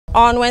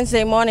On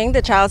Wednesday morning,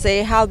 the Charles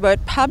A.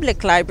 Halbert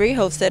Public Library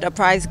hosted a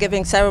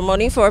prize-giving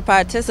ceremony for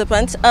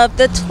participants of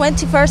the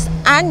 21st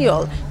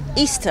annual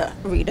Easter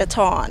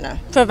Readathon.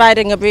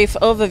 Providing a brief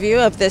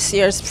overview of this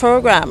year's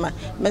program,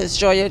 Ms.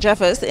 Joya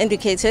Jeffers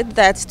indicated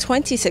that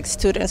 26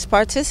 students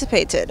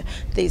participated.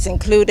 These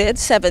included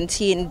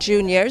 17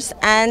 juniors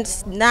and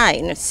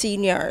 9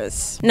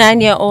 seniors.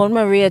 9-year-old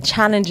Maria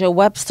Challenger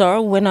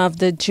Webster, winner of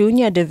the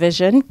junior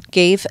division,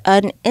 gave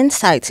an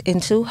insight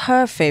into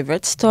her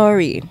favorite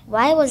story.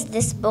 Why was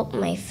this book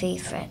my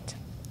favorite?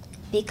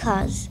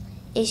 Because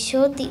it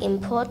showed the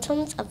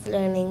importance of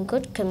learning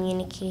good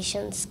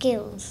communication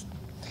skills.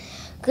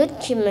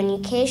 Good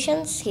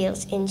communication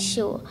skills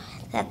ensure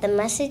that the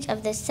message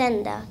of the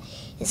sender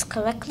is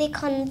correctly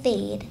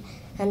conveyed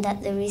and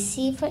that the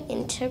receiver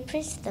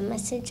interprets the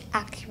message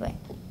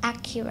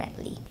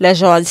accurately.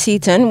 Lejean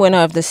Seaton, winner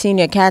of the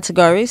senior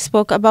category,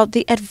 spoke about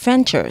the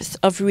adventures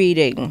of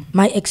reading.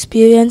 My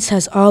experience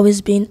has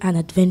always been an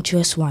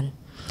adventurous one,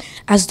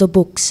 as the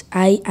books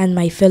I and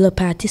my fellow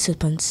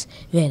participants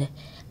read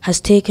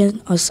has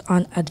taken us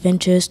on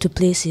adventures to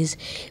places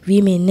we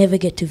may never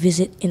get to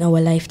visit in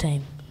our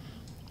lifetime.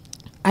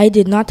 I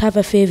did not have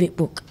a favorite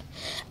book,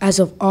 as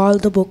of all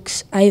the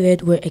books I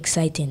read were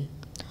exciting.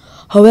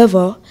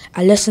 However,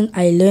 a lesson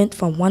I learned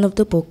from one of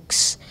the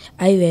books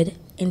I read,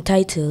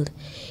 entitled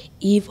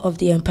Eve of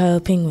the Emperor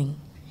Penguin,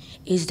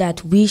 is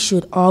that we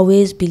should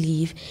always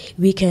believe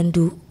we can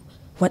do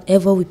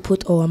whatever we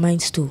put our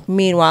minds to.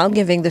 Meanwhile,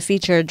 giving the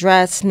feature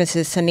address,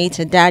 Mrs.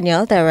 Sanita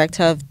Daniel,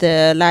 director of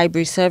the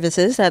library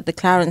services at the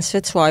Clarence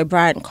Fitzroy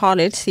Bryant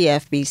College,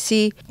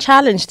 CFBC,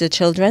 challenged the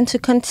children to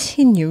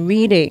continue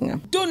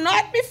reading. Do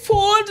not be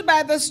fooled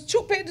by the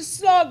stupid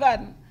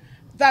slogan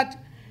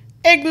that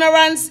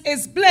ignorance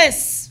is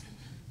bliss.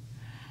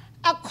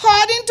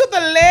 According to the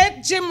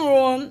late Jim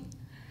Rohn,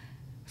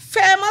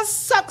 famous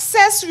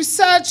success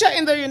researcher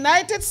in the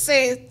United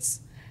States,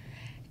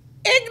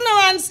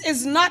 ignorance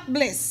is not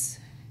bliss.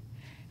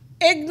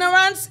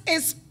 Ignorance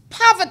is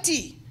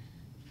poverty.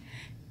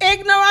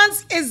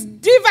 Ignorance is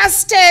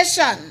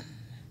devastation.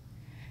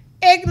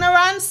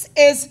 Ignorance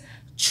is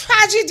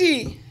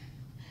tragedy.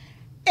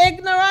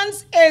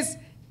 Ignorance is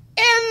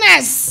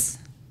illness.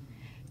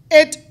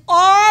 It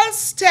all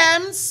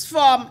stems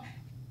from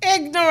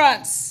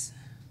ignorance.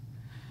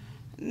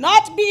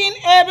 Not being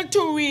able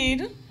to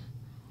read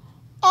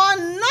or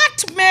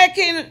not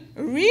making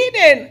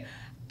reading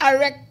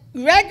a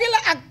regular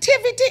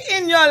activity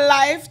in your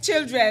life,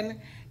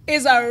 children,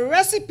 is a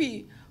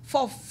recipe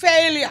for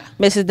failure.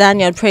 Mrs.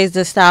 Daniel praised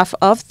the staff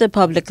of the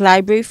public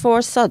library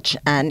for such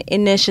an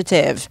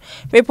initiative.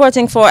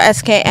 Reporting for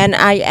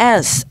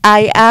SKNIS,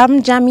 I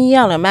am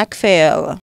Jamiela McPhail.